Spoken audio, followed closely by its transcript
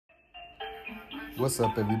What's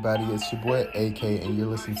up, everybody? It's your boy AK, and you're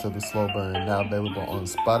listening to The Slow Burn, now available on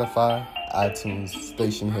Spotify, iTunes,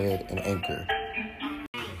 Stationhead, and Anchor.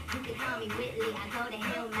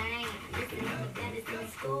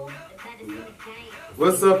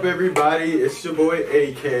 What's up, everybody? It's your boy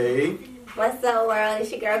AK. What's up, world?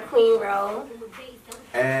 It's your girl Queen Ro.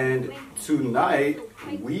 And tonight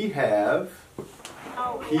we have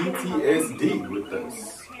PTSD with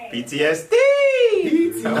us. PTSD!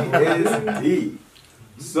 PTSD.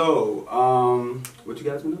 So, what you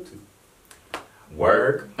guys been up to?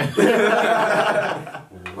 Work.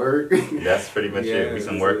 Work. That's pretty much it. We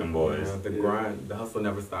some working boys. The grind, the hustle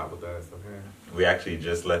never stopped with us, okay? We actually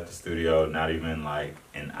just left the studio not even like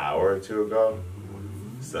an hour or two ago.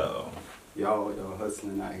 So, Y'all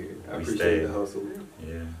hustling out here. I We appreciate stayed. the hustle.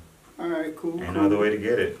 yeah. Alright, cool. Ain't no other way to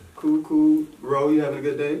get it. Cool. Ro, you having a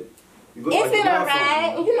good day? You look It's like been you lost alright.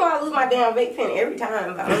 something. You know I lose my damn vape pen every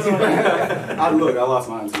time. But I I lost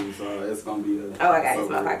mine too, so it's gonna be a... oh, I got it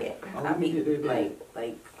in my pocket. Oh, I'll be you did that.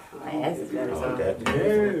 like my ass is better. Oh, So. okay.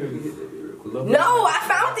 No, I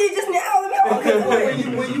found it just now. Let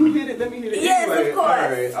me When you hit it, let me hit it. Yes, anyway. of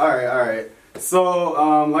course. Alright.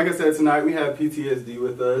 So, like I said, tonight we have PTSD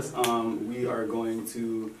with us. We are going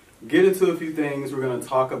to get into a few things. We're going to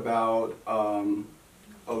talk about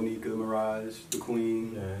Onika Mirage, the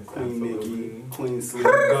Queen, Yes, Queen absolutely. Nikki, Queen Sleep,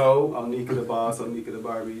 Go. Onika the Boss, Onika the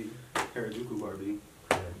Barbie, Harajuku Barbie.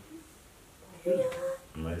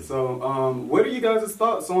 Amazing. So, what are you guys'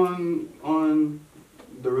 thoughts on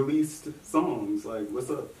the released songs? Like, what's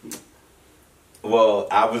up? Well,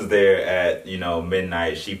 I was there at,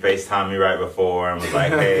 midnight. She FaceTimed me right before and was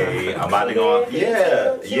like, hey, I'm about to go on.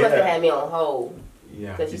 Yeah. She must have had me on hold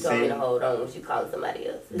Yeah. because she You told me see? to hold on when she called somebody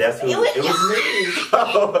else. That's who, It was it was me.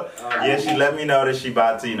 So, yeah, she let me know that she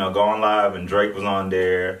about to, go on live and Drake was on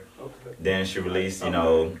there. Okay. Then she released, Seeing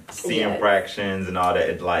Yes. Fractions and all that.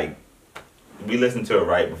 It, we listened to it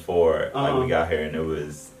right before we got here, and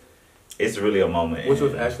it's really a moment. Which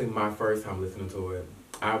was actually my first time listening to it.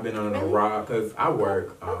 I've been on a rock because I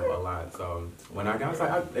work a lot. So when I got,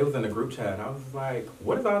 it was in a group chat, and I was like,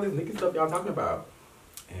 "What is all this Nicki stuff y'all talking about?"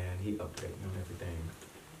 And he updated me on everything.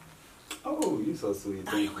 Oh, you so sweet.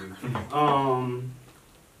 Thank you.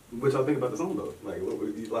 What y'all think about the song though? Like, what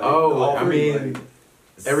would you like? Oh, all I three, mean,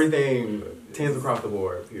 everything tens across the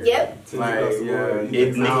board. Period. Yep. Tens across the board.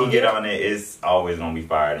 If Nicki get on it, it's always gonna be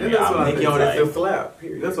fire to me. Yeah, that's what I I'm Nicki on it like- still slap.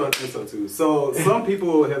 Period. That's what I think so too. So some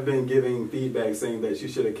people have been giving feedback saying that she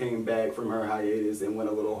should have came back from her hiatus and went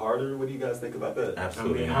a little harder. What do you guys think about that? I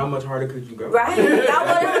Absolutely. mean, not. how much harder could you go? Right? Y'all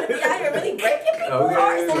want her to be out here really breaking people's Okay,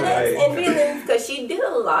 hearts and necks right. and feelings because she did a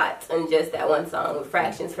lot in just that one song with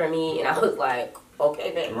Fractions for me, and I was like,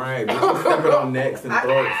 okay then. Right. Bitches stepping on necks and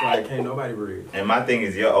throats like can't nobody breathe. And my thing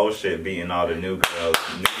is, your old shit beating all the new girls.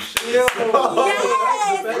 New shit.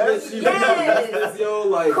 Yes! Yo,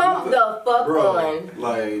 like, Come the fuck bro, on.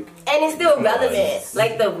 like, And it's still Come on. relevant.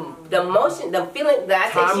 Like the motion, the feeling that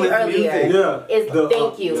I said to you Timeless earlier music. yeah, is the,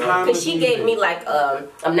 thank you. Because timeless she music. gave me like,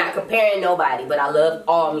 I'm not comparing nobody, but I love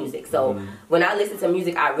all music. So when I listen to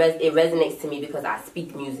music, it resonates to me because I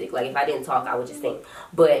speak music. Like if I didn't talk, I would just sing.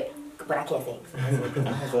 But I can't sing. But,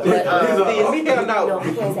 no, I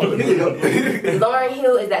can't sing. Lauryn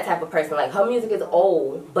Hill is that type of person. Like her music is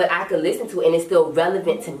old, but I could listen to it and it's still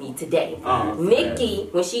relevant to me today. Nicki,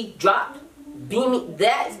 when she dropped Beam Me,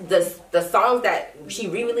 that's the songs that she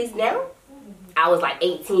re-released now, I was like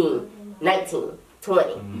 18, 19,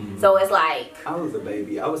 20. So it's like I was a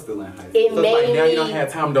baby. I was still in high school. it So it's made like now me you don't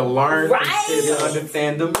have time to learn Right. and to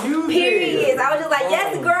understand the music. periods. I was just like,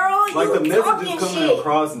 yes, girl, Like the you talking messages coming shit.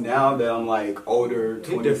 across now that I'm like older,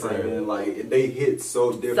 27, different. like they hit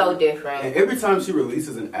so different. So different. And every time she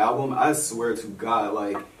releases an album, I swear to God,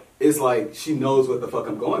 like it's like she knows what the fuck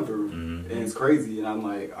I'm going through, and it's crazy. And I'm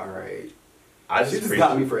like, all right, I she just just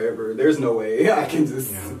got me forever. There's no way I can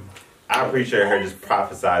just. Yeah. I appreciate her just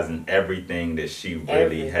prophesizing everything that she really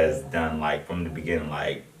Everything. has done, like from the beginning,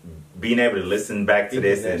 like being able to listen back to Speaking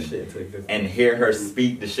this that and shit to existence. and hear her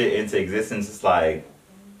speak the shit into existence. It's like,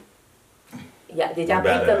 Yeah, did y'all You pick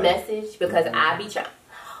better. the message? Because I be trying.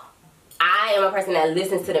 I am a person that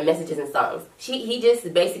listens to the messages and songs. He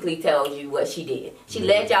just basically tells you what she did. She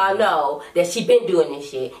let y'all know that she been doing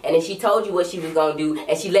this shit, and then she told you what she was gonna do,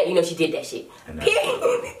 and she let you know she did that shit. And that's-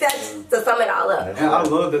 Period. That's to sum it all up. That's And I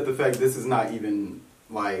love that the fact this is not even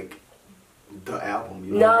like the album.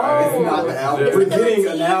 You know? No. Right? It's not the album. Just We're to the getting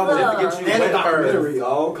an teaser. album Just to get you and a wet documentary. first.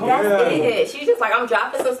 Oh, come That's on. it. She's just like, I'm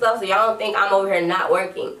dropping some stuff so y'all don't think I'm over here not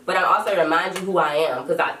working. But I'm also to remind you who I am.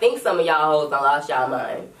 Because I think some of y'all hoes done lost y'all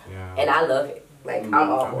mind. Yeah. And I love it. Like, I'm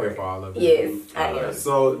all I'm for here it. for all of it. Yes, I am.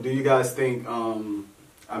 So, do you guys think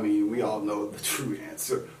I mean, we all know the true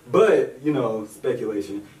answer, but you know,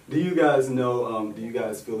 speculation. Do you guys know? Do you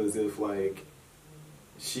guys feel as if like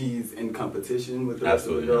she's in competition with the rest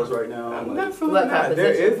of the girls right now? Absolutely not.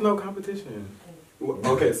 There is no competition.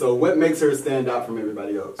 Okay, so what makes her stand out from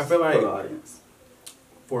everybody else? I feel like for the audience.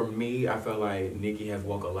 For me, I feel like Nicki has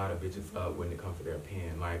woke a lot of bitches up when it comes to their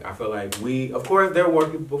pen. Like, I feel like of course, there were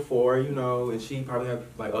people before, you know, and she probably had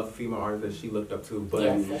like other female artists that she looked up to. But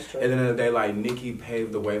Yes, that's true. at the end of the day, like Nicki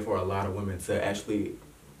paved the way for a lot of women to actually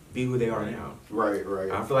be who they are now. Right.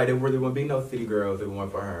 I feel like there really wouldn't be no city girls if it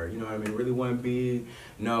weren't for her. You know what I mean? Really wouldn't be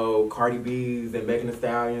no Cardi B's and Megan Thee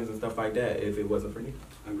Stallions and stuff like that if it wasn't for Nicki.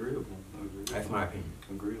 Agreeable. That's my opinion.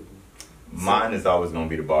 Agreeable. Mine is always gonna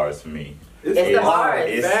be the bars for me. It's the bars.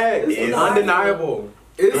 It's undeniable.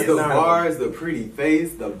 It's the bars, the pretty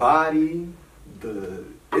face, the body,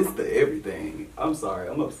 it's the everything. I'm sorry,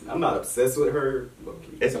 I'm not obsessed with her.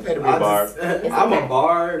 It's okay to be a barb. I'm a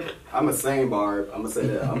barb. I'm a sane barb. I'm gonna say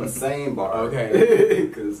that. I'm a sane barb. Okay.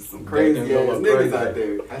 Because some crazy ass niggas out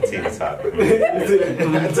there. I take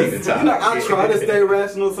the top. You know, I try to stay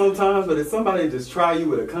rational sometimes, but if somebody just try you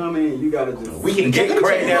with a comment, you gotta just. We can get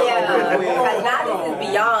crazy. Yeah, because now this is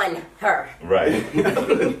beyond her. Right.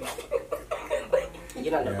 You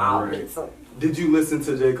don't involve me, so. Did you listen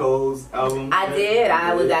to J. Cole's album? I did.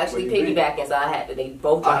 I was actually piggybacking, so I had to. They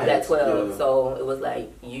both dropped at 12, yeah. So it was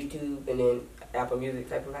like YouTube and then Apple Music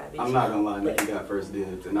type of vibe. I'm not gonna lie, Nicki got first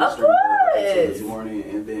dibs, and I Of streamed her course. this morning,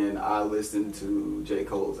 and then I listened to J.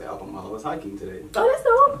 Cole's album while I was hiking today. Oh, that's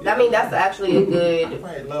dope. I mean, that's actually a good,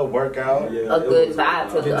 Right, little workout. Yeah, a good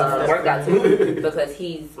vibe to work out to, because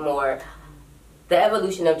he's more. The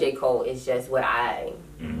evolution of J. Cole is just what I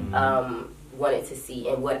wanted to see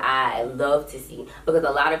and what I love to see, because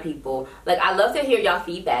a lot of people, like, I love to hear y'all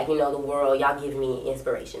feedback, you know, the world, y'all give me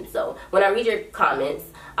inspiration. So when I read your comments,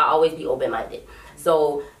 I always be open-minded.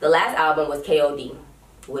 So the last album was KOD,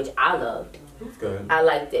 which I loved. It's good. I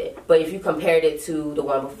liked it. But if you compared it to the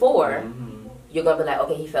one before, you're going to be like,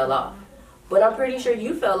 okay, he fell off. But I'm pretty sure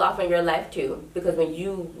you fell off in your life too, because when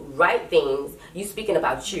you write things, you speaking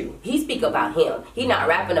about you. He speak about him. He not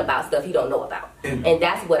rapping about stuff he don't know about. And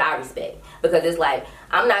that's what I respect, because it's like,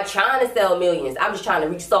 I'm not trying to sell millions. I'm just trying to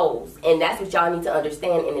reach souls. And that's what y'all need to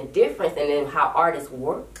understand in the difference and in how artists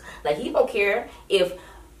work. Like, he don't care if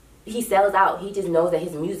he sells out. He just knows that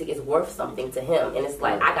his music is worth something to him. And it's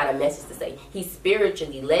like, I got a message to say. He's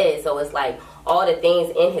spiritually led. So it's like all the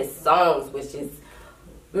things in his songs, which is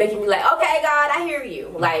making me like, okay, God, I hear you.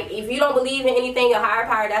 Like, if you don't believe in anything, a higher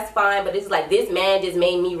power, that's fine. But it's like, this man just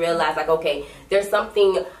made me realize, like, okay, there's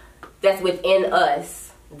something that's within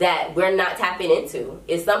us that we're not tapping into.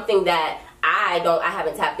 It's something that I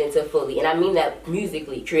haven't tapped into fully. And I mean that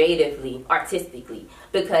musically, creatively, artistically.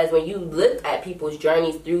 Because when you look at people's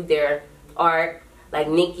journeys through their art, like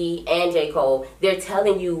Nicki and J. Cole, they're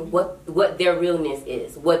telling you what their realness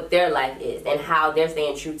is, what their life is, and how they're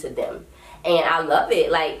staying true to them. And I love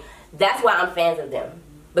it. Like, that's why I'm fans of them.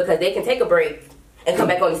 Because they can take a break and come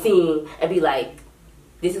back on the scene and be like,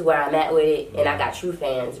 this is where I'm at with it, and I got true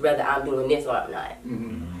fans, whether I'm doing this or I'm not.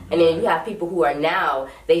 And then you have people who are now,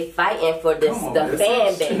 they fighting for the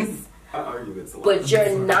fan base. I argue with someone. But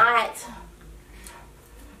you're not,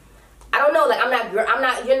 I don't know,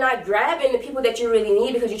 like, you're not grabbing the people that you really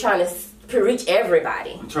need, because you're trying to reach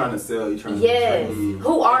everybody. You're trying to sell, you're trying to yes. be trendy.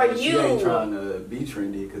 Who are She you? ain't trying to be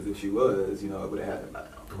trendy, because if she was, you know, it would have happened by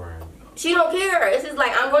now. Right. She don't care. It's just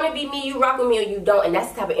like, I'm going to be me, you rock with me or you don't. And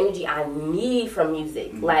that's the type of energy I need from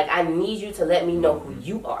music. Like, I need you to let me know who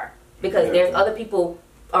you are. Because there's other people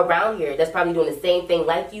around here that's probably doing the same thing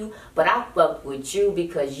like you. But I fuck with you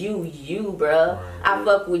because you, bruh. I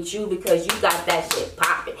fuck with you because you got that shit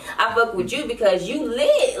popping. I fuck with you because you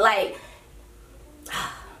lit. Like,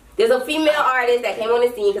 there's a female artist that came on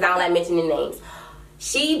the scene, because I don't like mentioning names.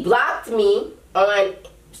 She blocked me on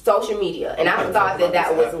social media, and I thought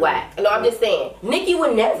that was whack. No, I'm just saying, Nicki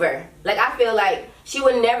would never. Like, I feel like she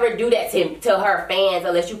would never do that to her fans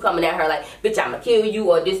unless you coming at her like, bitch, I'ma kill you,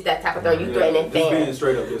 or this, that type of thing. You threatening fans.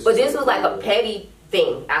 But this was like a petty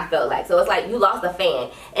thing, I felt like. So it's like, you lost a fan.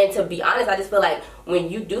 And to be honest, I just feel like when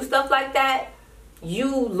you do stuff like that,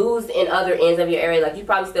 you lose in other ends of your area. Like, you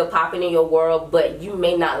probably still popping in your world, but you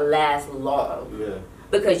may not last long. Yeah.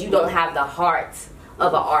 Because you don't have the heart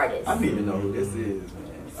of an artist. I don't even know who this is,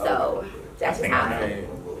 man. So that's just how I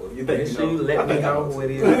feel. You think she let me know who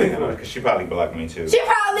it is? Because she probably blocked me too. She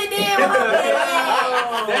probably did. Y'all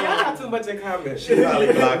got too much in common. She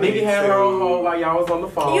probably blocked me Nicki had her own home while y'all was on the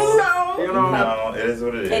phone. You know. No, it is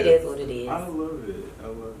what it is. It is what it is. I love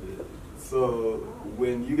it. So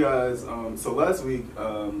when you guys, so last week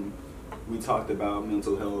we talked about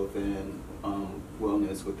mental health and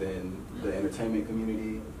wellness within the entertainment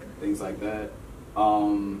community, things like that.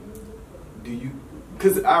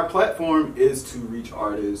 Because our platform is to reach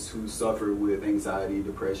artists who suffer with anxiety,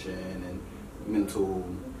 depression, and mental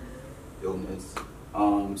illness.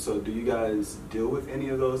 So do you guys deal with any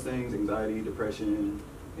of those things, anxiety, depression,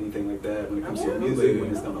 anything like that when it comes to your music,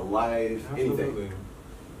 when it's done to life, anything?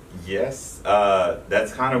 Yes,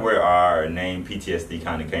 that's kind of where our name PTSD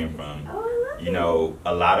kind of came from. You know,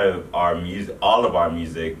 a lot of our music, all of our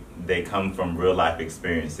music, they come from real life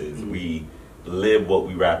experiences. Mm-hmm. We live what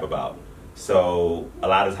we rap about. So a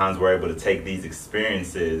lot of times we're able to take these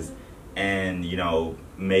experiences and, you know,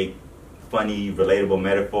 make funny, relatable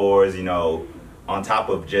metaphors, you know, on top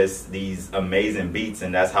of just these amazing beats,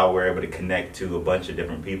 and that's how we're able to connect to a bunch of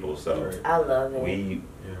different people. So I love it.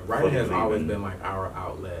 Writing has always been like our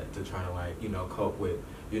outlet to try to, like, you know, cope with,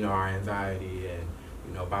 you know, our anxiety and,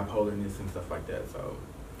 you know, bipolarness and stuff like that. So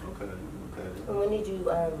okay. And when did you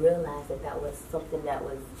realize that was something that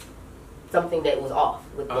was off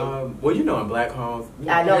with them? Well, you know, in black homes,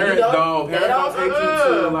 I know parents don't take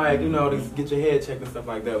you to, like, you know, to get your head checked and stuff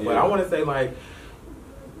like that. But I want to say, like,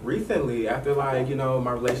 recently, after, like, you know,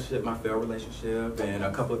 my failed relationship, and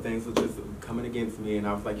a couple of things were just coming against me, and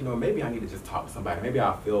I was like, you know, maybe I need to just talk to somebody. Maybe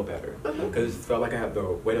I'll feel better, because it just felt like I had the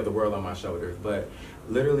weight of the world on my shoulders. But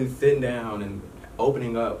literally sitting down and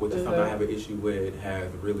opening up, which is something I have an issue with,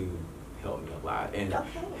 has really helped me a lot, and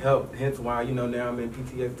helped. Hence why, you know, now I'm in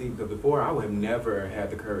PTSD, because before I would have never had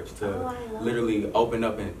the courage to literally open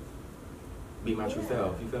up and be my true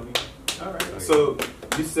self. You feel me? All right. So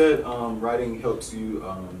you said writing helps you,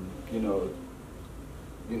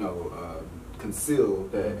 conceal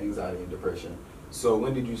that anxiety and depression. So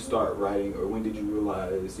when did you start writing, or when did you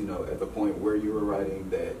realize, you know, at the point where you were writing,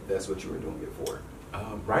 that that's what you were doing it for?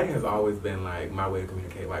 Writing has always been, like, my way to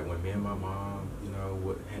communicate. Like, when me and my mom, you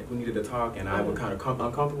know, we needed to talk, and I would kind of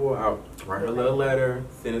uncomfortable, I'll write her a little letter,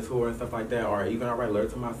 send it to her and stuff like that, or even I write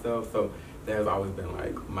letters to myself. So that has always been,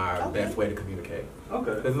 like, my best way to communicate.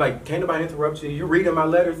 Okay. It's like, can't nobody interrupt you. You're reading my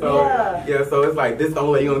letter, so so it's like, this is the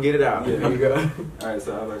only way you're gonna get it out. Yeah. There you go. All right,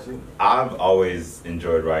 so how about you? I've always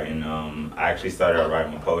enjoyed writing. I actually started out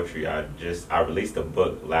writing poetry. I released a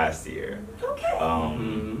book last year.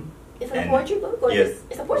 Okay. It's a poetry book? Or yes.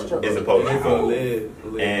 It's a poetry book? It's a poetry book. Lit.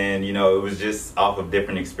 And, you know, it was just off of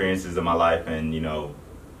different experiences in my life, and, you know,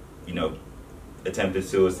 attempted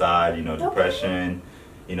suicide, you know, depression,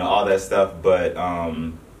 you know, all that stuff. But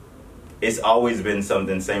it's always been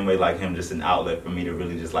something, same way like him, just an outlet for me to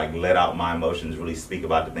really just, like, let out my emotions, really speak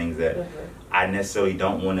about the things that I necessarily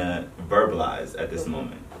don't want to verbalize at this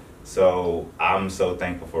moment. So I'm so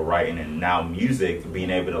thankful for writing, and now music,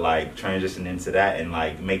 being able to, like, transition into that and,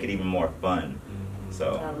 like, make it even more fun.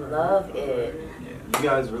 So I love it. Yeah. You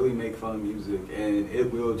guys really make fun music, and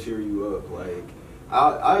it will cheer you up. Like,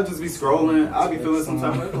 I'll just be scrolling. I'll be feeling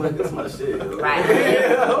sometimes like, this is my shit. Right.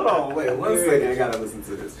 Hold on, wait 1 second. I gotta listen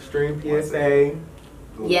to this. Stream PSA.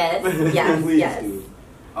 Yes. Please do.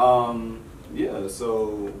 Yeah.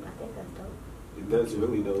 So I think that's dope. that's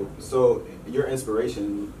really dope. So your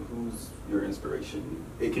inspiration? Who's your inspiration?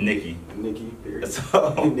 It can Nikki. Nikki. Period.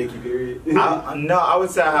 So, Nikki. Period. I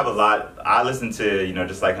would say I have a lot. I listen to, you know,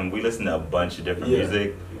 just like him, we listen to a bunch of different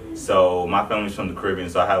music. So my family's from the Caribbean,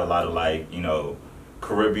 so I have a lot of, like, you know,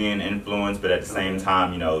 Caribbean influence, but at the same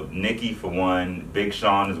time, you know, Nicki for one, Big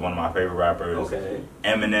Sean is one of my favorite rappers. Okay.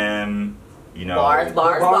 Eminem, you know. Bars.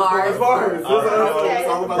 Okay.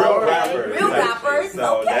 Real rappers.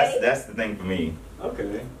 So that's the thing for me.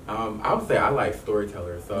 Okay. I would say I like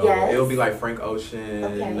storytellers. So it'll be like Frank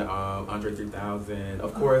Ocean, Andre 3000,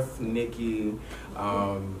 of course, Nicki,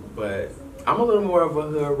 but I'm a little more of a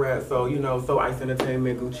hood rat, so, you know, So Ice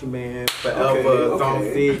Entertainment, Gucci Man, Forever, Zone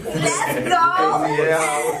 6. Let's go!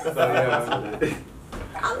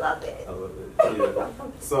 I love it. Yeah.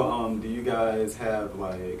 So, do you guys have,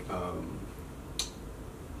 like,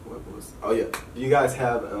 do you guys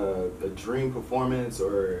have a dream performance,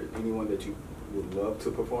 or anyone that you would love to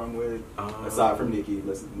perform with, aside from Nicki?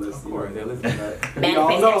 Let's of course, listen to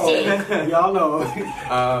that. Y'all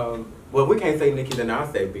know. Well, if we can't say Nicki, then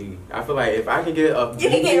I'll say B. I feel like if I can get a B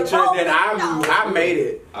feature, then I made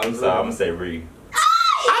it. I'm sorry, I'm gonna say Ree.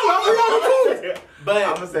 I love Rihanna too. But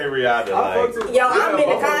I'm gonna say Rihanna. Like, yo, I'm in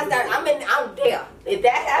the concert. I'm there. If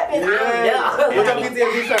that happens, I'm there. With your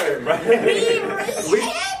PTSD shirt, right?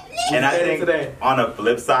 And I think on a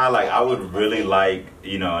flip side, like, I would really like,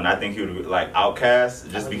 you know, and I think he would like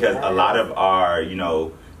Outkast, just because a lot of our, you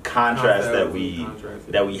know, contrast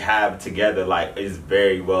that we have together, like, is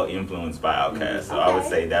very well influenced by Outkast. So I would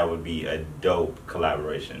say that would be a dope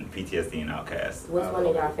collaboration, PTSD and Outkast. What's one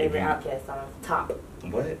of y'all favorite Outkast songs? Top.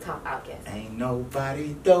 What? Top Outkast. Ain't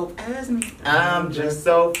nobody dope as me. I'm just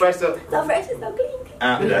so fresh. So fresh and so clean.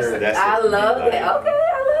 That's I love it. Okay, I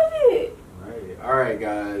love it. All right,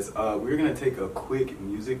 guys. We're gonna take a quick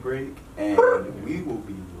music break, and we will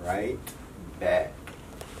be right back.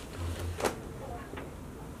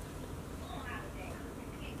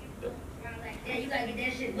 Yeah, you gotta get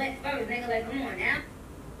that shit wet first, nigga. Like, come on now.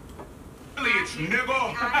 It's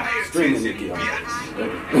never Streaming Nikki.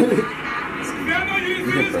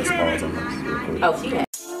 Oh, she had.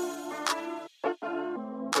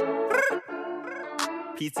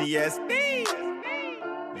 PTSD.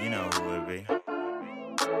 You know who it be.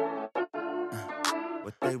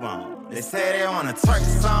 What they want? They say they want a twerk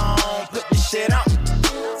song. Put this shit on.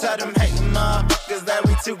 Tell them hating motherfuckers that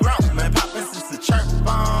we too grown. Man, poppin' since the church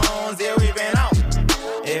phones. Yeah, we been on.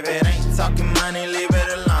 If it ain't talking money, leave it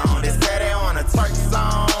alone. They say they want a twerk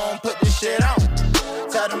song. Put this shit on.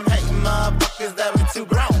 Tell them hating motherfuckers that we too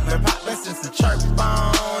grown. Been poppin' since the church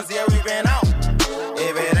phones. Yeah, we been on.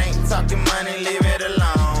 If it ain't talking money, leave it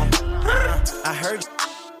alone. I heard.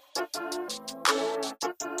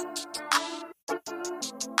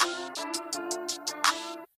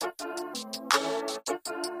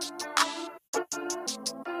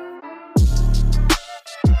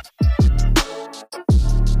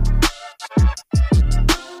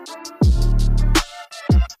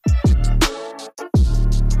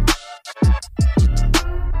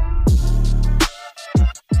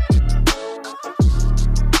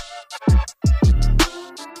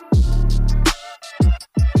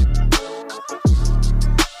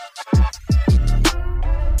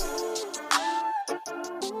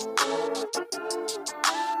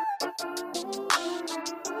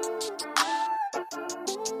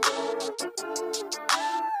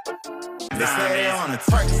 They say they on a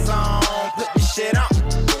twerk song, put this shit on.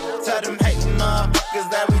 Tell them hating motherfuckers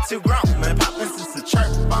that we too grown. Been poppin' since the church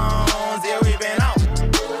phones, yeah, we been on.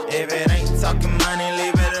 If it ain't talking money,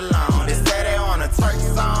 leave it alone. They say they on a twerk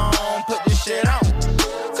song, put this shit on.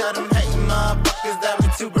 Tell them hating motherfuckers that we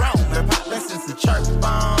too grown. Been poppin' since the church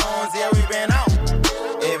phones, yeah, we been on.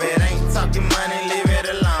 If it ain't talking money, leave it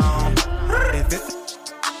alone. If it's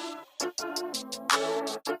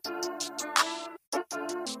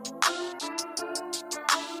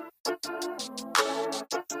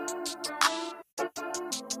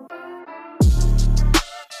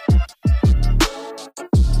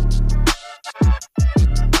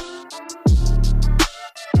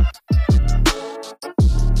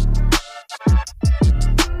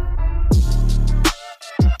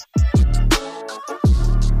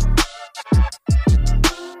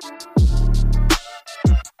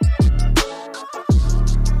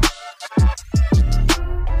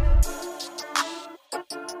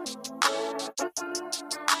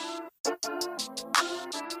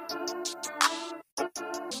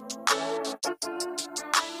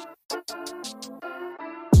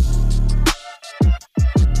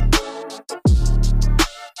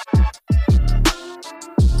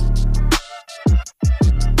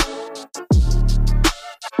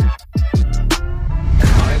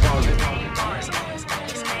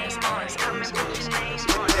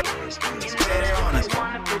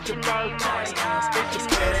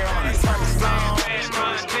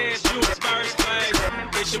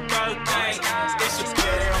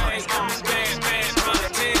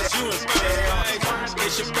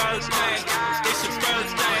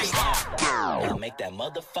make that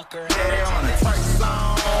motherfucker they on a twerk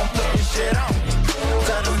song, put this shit on.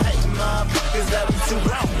 Tell them hating motherfuckers that we too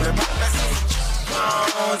grown. Been poppin' since the church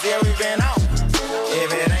phones, yeah, we been on. If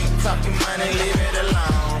it ain't talking money, leave it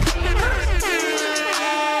alone.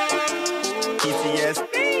 PTSD.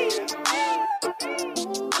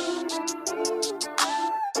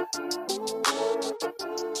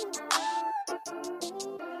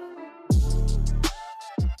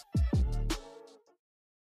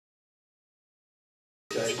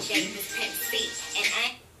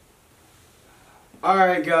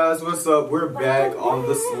 Alright guys, what's up? We're back on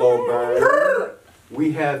the slow burn.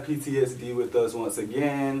 We have PTSD with us once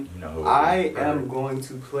again. No, I am going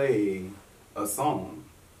to play a song,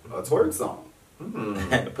 a twerk song.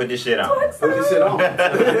 Put this shit on. Put this shit on.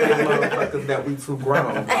 Motherfuckers that we too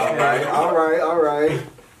grown. Alright.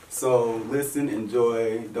 So listen,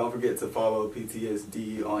 enjoy. Don't forget to follow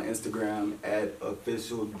PTSD on Instagram at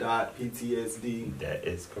official.ptsd. That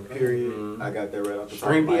is correct. Period. I got that right off the top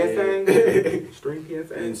Stream of my PSA. head. Stream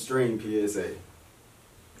PSA. And stream PSA.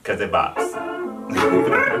 Cause it bops.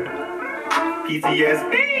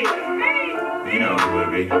 PTSD. You know who it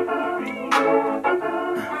be.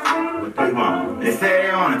 What they want? They say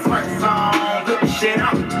they want a twerk song, put the shit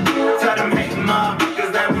on. Tell them hate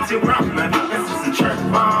motherfuckers that we too grown. Man, this is a church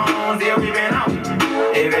phone, yeah, we been on.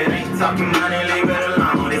 If it ain't talking money, leave it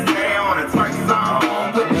alone. They say they want a twerk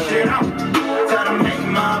song, put the shit on. Tell them hate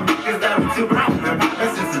motherfuckers that we too grown. Man,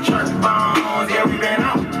 this is a church phone, yeah, we been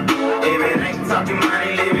on. If it ain't talking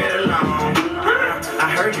money, leave it alone. I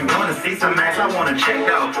heard you wanna see some ass, I wanna check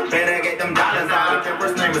though. Better get them dollars out. Your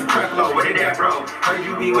first name is Creflo, where did that bro? Heard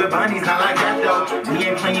you be with bunnies, not like that though. We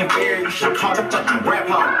ain't playing fair, you should call the fucking rap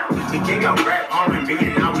home. We can go rap R&B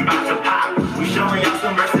and now we about to pop. We showing y'all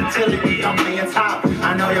some versatility, I'm playing top.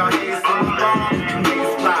 I know y'all niggas so wrong,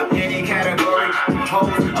 niggas flop any category. Hoes, a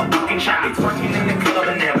fucking shot, they twerking in the club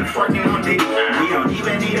and never twerking on dick. We don't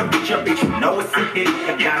even need a picture, bitch, you know it's a hit.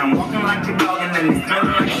 Got them walking like a dog and then they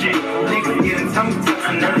smelling like shit. Niggas getting tummy tucks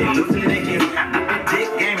and then they losing their hips. Dick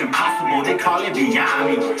game impossible, they call it beyond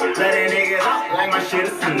me. Letting niggas out like my shit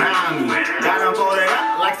is tsunami. Got them folded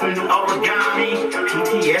up like some new origami.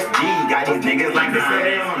 PTSD, got these niggas like they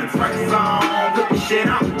say they on a twerk song. Put the shit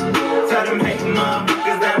on. Tell them hate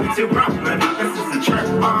motherfuckers that we too grown. Man, this is a church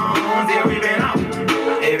phone, yeah, we been on.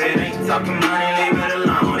 If it ain't talking money, leave it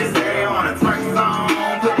alone. They say they want a twerk song,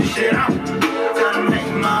 put the shit on. Tell them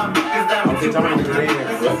hate motherfuckers that we too grown. This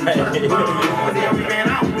is a church phone, yeah, we been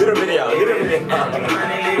on. Get a video, get a video.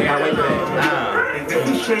 If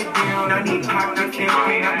you shake down, I need pockets and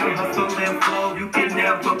pain. I can hustle and flow. You can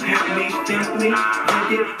never pimp me simply.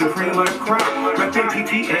 Get the cream of the crop. Reppin'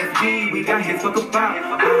 PTSD, we got hits for goodbye.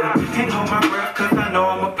 Can't hold my breath cause I know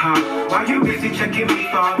I'm a pop. Why you busy checking me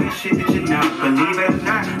for all this shit that you not? Believe it or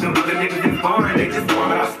not, them other niggas is boring. They just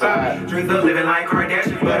want me to stop. Dreams of living like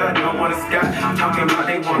Kardashians, but I don't wanna Scott. I'm talking about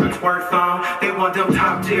they want a twerk song. They want them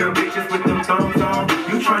top tier bitches with them thumbs on.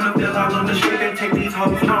 You tryna fill out on the shit and take these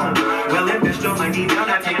hoes home. Well, if it's your money, I'm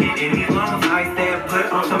not taking any loans. I said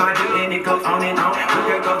put on somebody and it goes on and on. But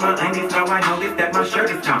there goes my aunties, now I notice that my shirt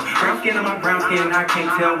is down. Brown skin on my brown skin, I can't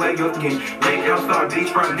tell where your skin. Lake house or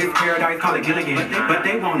beachfront, this paradise, call it Gilligan. But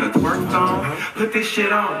they want a twerk song, put this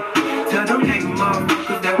shit on. Tell them hate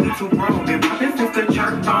motherfuckers that we too grown. Been poppin' since the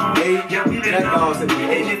church phone. Yeah, we been on.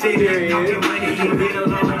 And if they ain't talking money, leave it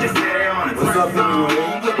alone. Just say they on a twerk song,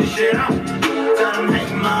 put this shit on. Tell them hate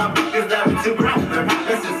motherfuckers that we too grown.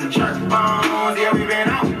 This is the church phone, yeah, we been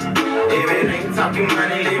on. If it ain't talking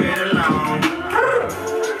money, leave it alone.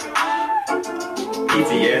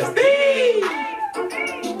 PTSD.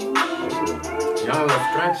 Y'all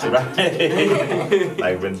distraction. Right.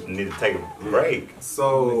 Like we need to take a break.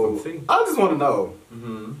 So I just want to know,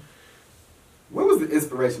 what was the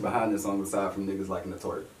inspiration behind this song aside from niggas liking the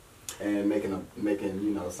twerk and making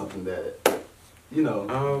you know something that you know?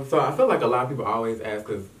 So I feel like a lot of people always ask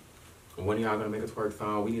us, when are y'all gonna make a twerk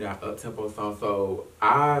song? We need our up-tempo song. So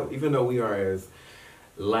even though we are as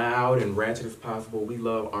loud and ratchet as possible, we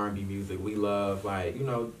love R&B music. We love, like, you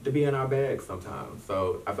know, to be in our bag sometimes.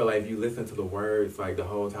 So I feel like if you listen to the words, like the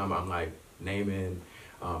whole time I'm like naming,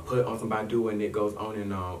 put on some Badu and it goes on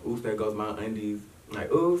and on. Oops, there goes my undies.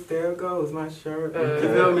 Like, oops, there goes my shirt. You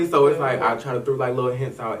feel me? So it's like I try to throw like little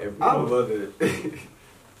hints out every I love it.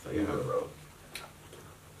 So yeah, bro.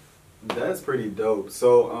 That's pretty dope.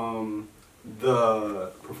 So,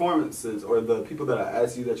 the performances or the people that I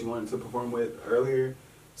asked you that you wanted to perform with earlier,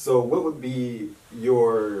 so what would be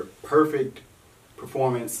your perfect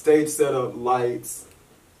performance, stage setup, lights,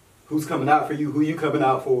 who's coming out for you, who you coming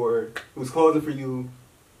out for, who's closing for you?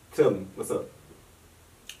 Tell me, what's up?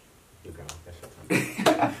 You go. That's your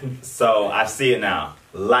time. So I see it now.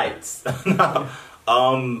 Lights.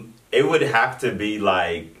 It would have to be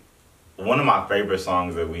like one of my favorite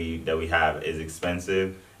songs that we have is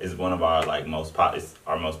 "Expensive." Is one of our like it's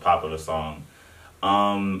our most popular song.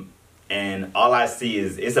 And all I see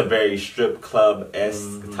is it's a very strip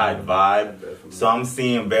club-esque type vibe. Definitely. So I'm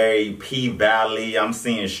seeing very P-Valley. I'm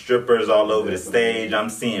seeing strippers all over the stage. I'm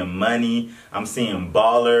seeing money. I'm seeing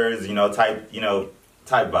ballers.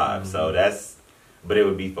 Type vibe. So but it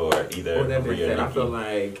would be for either. Well, that being said, I feel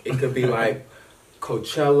like it could be like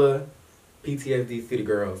Coachella, PTSD, City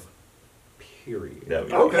Girls. Period.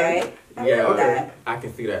 Okay. Yeah, Okay. I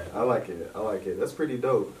can see that. I like it. That's pretty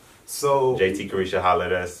dope. So JT Carisha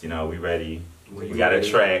hollered at us. We ready. We got a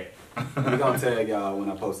track. we're gonna tag y'all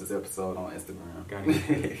when I post this episode on Instagram.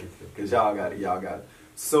 Cause y'all got it.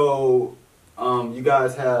 So, you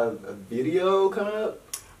guys have a video coming up?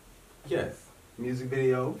 Yes. Music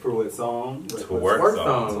video for what song? Twerk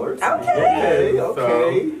song. Twerk song. Okay.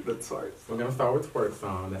 Okay. The twerk song. We're gonna start with Twerk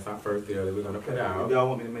Song. That's our first video that we're gonna put out. If y'all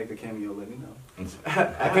want me to make a cameo, let me know.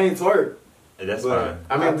 I can't twerk. That's but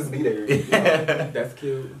fine. I'll just be there. That's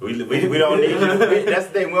cute. We don't need you. That's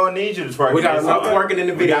the thing. We don't need you to twerk. We got enough twerking in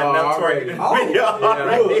the video. We got enough twerking in the video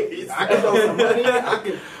already. I can throw some money.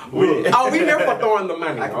 We here for throwing the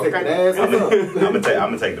money. I can Okay. take that ass I'm up.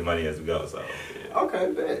 gonna take the money as we go. So yeah.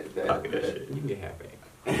 Okay, bet. Pocket that shit. You can get happy.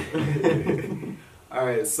 All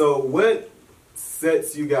right. So what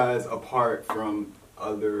sets you guys apart from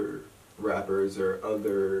other rappers or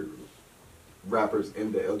other rappers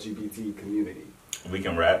in the LGBT community? We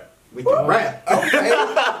can rap. We can rap. Okay.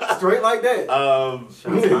 Straight like that. Shots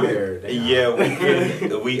fired.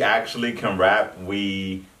 Yeah, we actually can rap.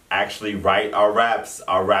 We actually write our raps.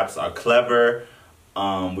 Our raps are clever.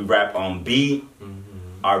 We rap on beat.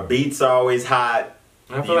 Mm-hmm. Our beats are always hot.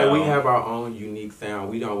 I feel like we have our own unique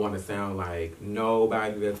sound. We don't want to sound like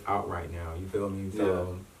nobody that's out right now. You feel me?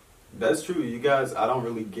 So That's true. You guys, I don't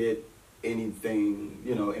really get anything,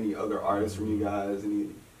 any other artists from you guys.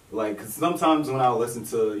 Cause sometimes when I listen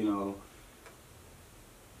to,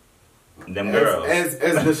 Them girls. as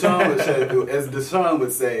Deshaun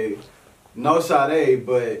would say, no Sade,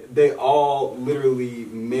 but they all literally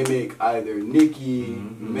mimic either Nicki,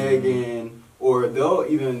 Megan, or they'll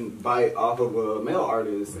even bite off of a male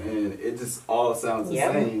artist, and it just all sounds the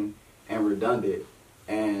same and redundant.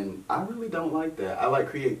 And I really don't like that. I like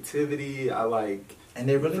creativity. And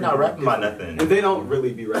they're really not rapping about nothing. And they don't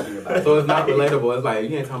really be rapping about it. so it's not relatable. It's like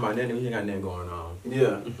you ain't talking about nothing. You ain't got nothing going on.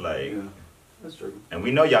 Yeah. Like, that's true. and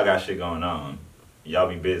we know y'all got shit going on. Y'all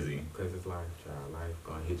be busy. Because it's life, child. Life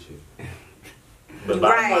gonna hit you. But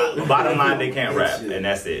bottom line, they can't rap, and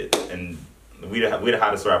that's it. And we the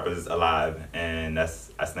hottest rappers alive, and I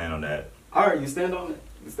stand on that. All right, you stand on it.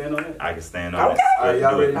 You stand on it. I can stand on it. All right,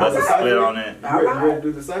 y'all ready to Bust a split on it. You ready to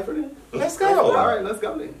do the cipher then? Let's go. All right, let's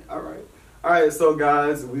go then. All right. So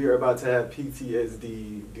guys, we are about to have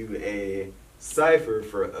PTSD do a cipher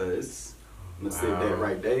for us. I'm gonna save that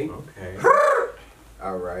right there. Okay.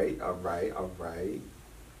 All right.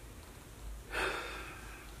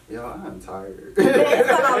 Y'all, I'm tired. It's been a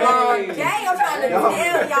long day. I'm trying to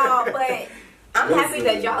tell y'all, but I'm happy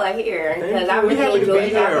that y'all are here because I really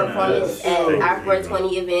enjoyed our performance at our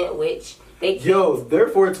 420 event, which they killed. Yo, their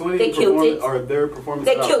 420 They killed it. or their performance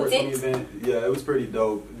They at our killed 420 it. event, yeah, it was pretty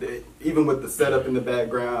dope. Even with the setup in the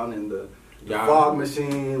background and the Yeah. fog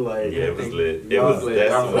machine, like Yeah, it was lit. It Yeah. was Lit.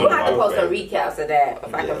 that's We're We're one gonna have to of my post some favorites. recaps of that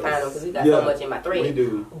if I can find them because we got Yeah, so much in my thread. we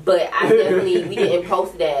do. But I definitely we didn't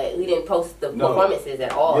post that. We didn't post the performances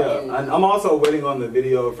at all. Yeah, and I'm also waiting on the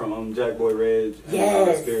video from Jack Boy Reg and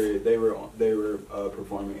Yes. Spirit. They were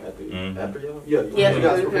performing at the after y'all. Yeah, Yeah. you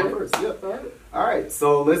guys performed first. Yeah. All right,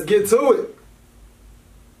 so let's get to it.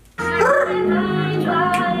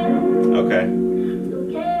 Okay.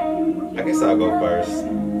 I guess I'll go first.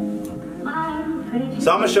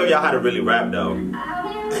 So I'm gonna show y'all how to really rap though.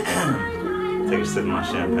 Take a sip of my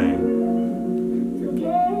champagne.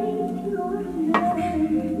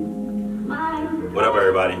 What up,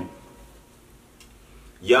 everybody?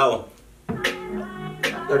 Yo,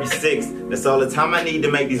 36. That's all the time I need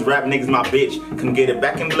to make these rap niggas my bitch. Come get it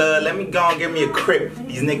back in blood. Let me go and give me a crip.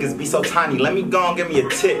 These niggas be so tiny. Let me go and give me a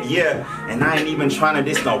tip. Yeah. And I ain't even trying to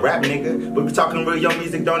diss no rap nigga. But we talking real, your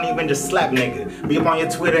music don't even just slap nigga. Be up on your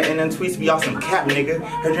Twitter and them tweets be all some cap nigga.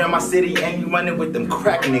 Heard you in my city and you running with them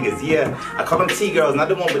crack niggas. Yeah. I call them T-girls, not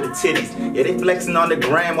the one with the titties. Yeah, they flexing on the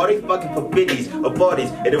gram or they fucking for 50s or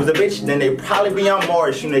 40s. If it was a bitch, then they probably be on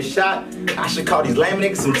Morris. Shooting a shot. I should call these lame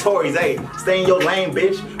niggas some Tories. Hey, stay in your lane,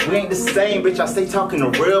 bitch. We ain't the same, bitch. I stay talking the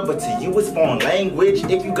real, but to you it's foreign language.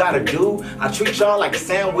 If you gotta do, I treat y'all like a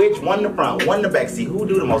sandwich. One in the front, one in the back. See who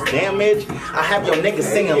do the most damage? I have your nigga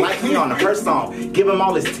singing like he on her song. Give him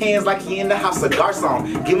all his tens like he in the house of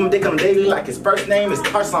Garcon. Give him dick on daily like his first name is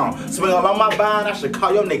Tarzan. Swing all on my vine, I should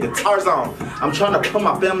call your nigga Tarzan. I'm trying to put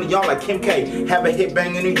my family on like Kim K. Have a hit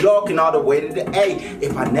bang in New York and all the way to the A.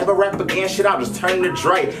 If I never rap again, shit, I'll just turn to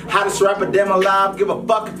Dre. Hottest rapper damn alive, give a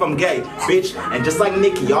fuck if I'm gay, bitch. And just like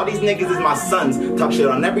Nicki, all these niggas is my sons. Talk shit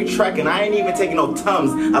on every track and I ain't even taking no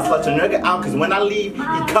tums. I slut your nigga out cause when I leave, he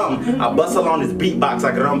come. I bustle on his beatbox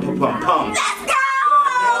like a rum-pum-pum. Let's go!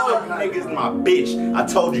 Niggas my bitch. I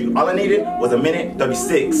told you, all I needed was a minute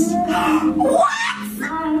 36. What?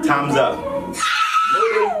 Time's up.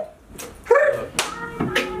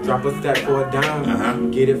 Drop a stack for a dime.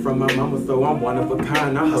 Get it from my mama, so I'm one of a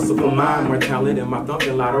kind. I hustle for mine. More talent in my thumb than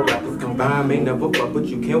a lot of rappers combined. May never fuck, but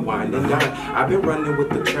you can wine and dine. I've been running with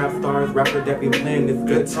the trap stars, rapper that be playing this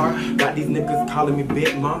guitar. Got these niggas calling me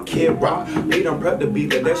Big Mom, Kid Rock. We done prep the beat,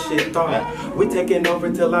 but that shit thought. We taking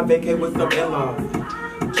over till I vacate with some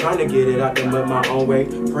in-laws. Trying to get it out the mud my own way.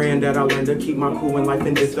 Praying that I learn to keep my cool when life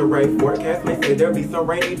in disarray. Forecast may say there'll be some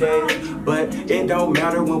rainy days, but it don't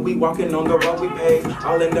matter when we walking on the road we pave.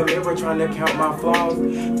 All in the mirror trying to count my flaws.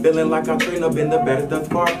 Feeling like I'm trained up, been the best thus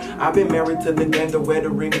far. I've been married to the game, the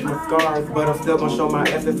wedding ring is my scars. But I'm still gonna show my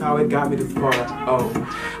essence how it got me this far. Oh,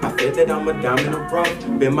 I said that I'm a diamond in the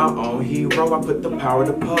rough. Been my own hero, I put the power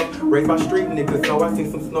to puff. Raised by street niggas, so I seen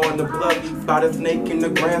some snow in the blood. Spot a snake in the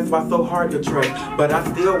grass, why so hard to trust? But I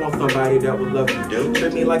still want somebody that will love me. Dude,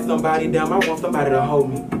 treat me like somebody, damn, I want somebody to hold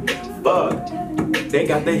me. Fuck, they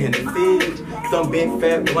got the Hennessy. Some big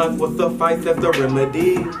fat blunts will suffice as the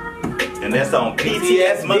remedy. And that's on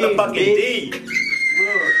PTS motherfucking D.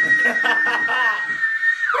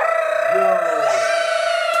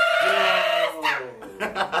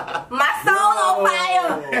 My soul on fire.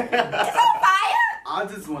 It's on fire. I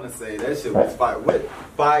just want to say that shit was fire. What?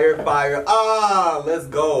 Fire. Ah, let's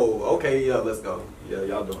go. Okay, yeah, let's go. Yeah,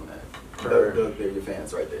 y'all doing that. They're your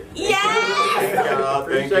fans right there. Yes.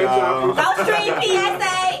 Thank y'all. Go stream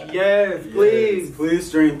PSA. Yes, please. Yes, please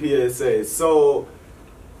stream PSA. So,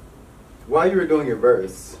 while you were doing your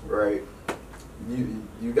verse, right?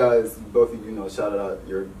 You guys, both of you know, shouted out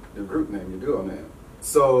your group name, your duo name.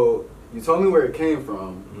 So you told me where it came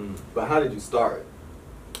from, but how did you start?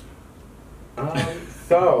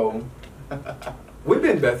 So we've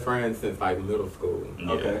been best friends since like middle school.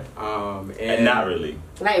 Yeah. Okay. And not really.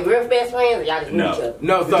 Like real best friends, or y'all just knew each other?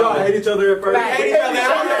 No, Did y'all hate each other at first? Right. Hate each other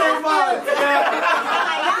at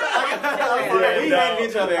We hated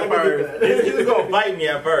each other at first. He was gonna fight me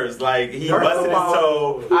at first. Like he busted his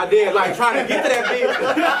toe. I did, like trying to get to that bitch.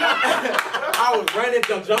 I was running,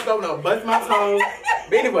 jumped over and bust my toe.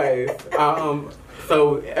 But anyways,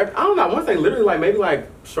 so I don't know. I want to say literally like maybe like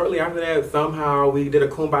shortly after that, somehow we did a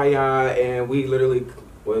kumbaya and we literally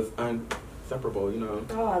was inseparable. You know,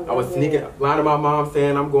 I was sneaking, lying to my mom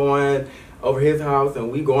saying I'm going over his house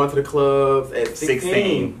and we going to the clubs at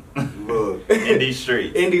 16. Look. In these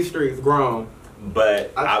streets. In these streets, grown.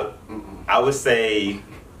 But I would say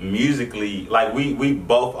musically, like we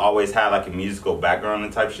both always had like a musical background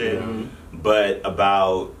and type shit. But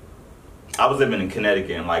I was living in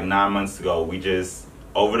Connecticut and like 9 months ago, we just,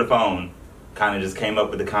 over the phone, kind of just came up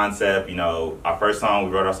with the concept. You know, our first song,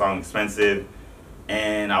 we wrote our song Expensive.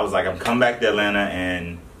 And I was like, I'm coming back to Atlanta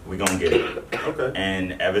and we gonna get it. Okay.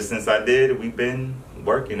 And ever since I did, we've been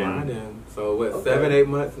working. And So what, 7-8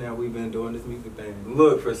 months now we've been doing this music thing.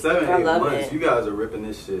 Look, for 7-8 months, it. you guys are ripping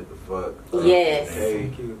this shit the fuck. Yes. Hey,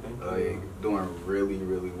 Thank you. doing really,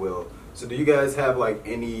 really well. So do you guys have like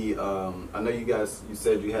any, I know you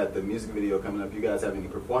said you had the music video coming up. You guys have any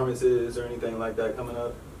performances or anything like that coming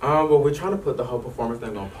up? Well, we're trying to put the whole performance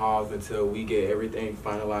thing on pause until we get everything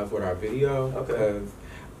finalized with our video. Okay.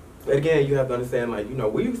 But again, you have to understand, like, you know,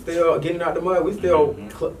 we still getting out the mud. We still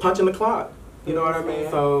punching the clock. You know what I mean?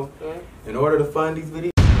 So, in order to fund these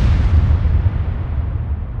videos.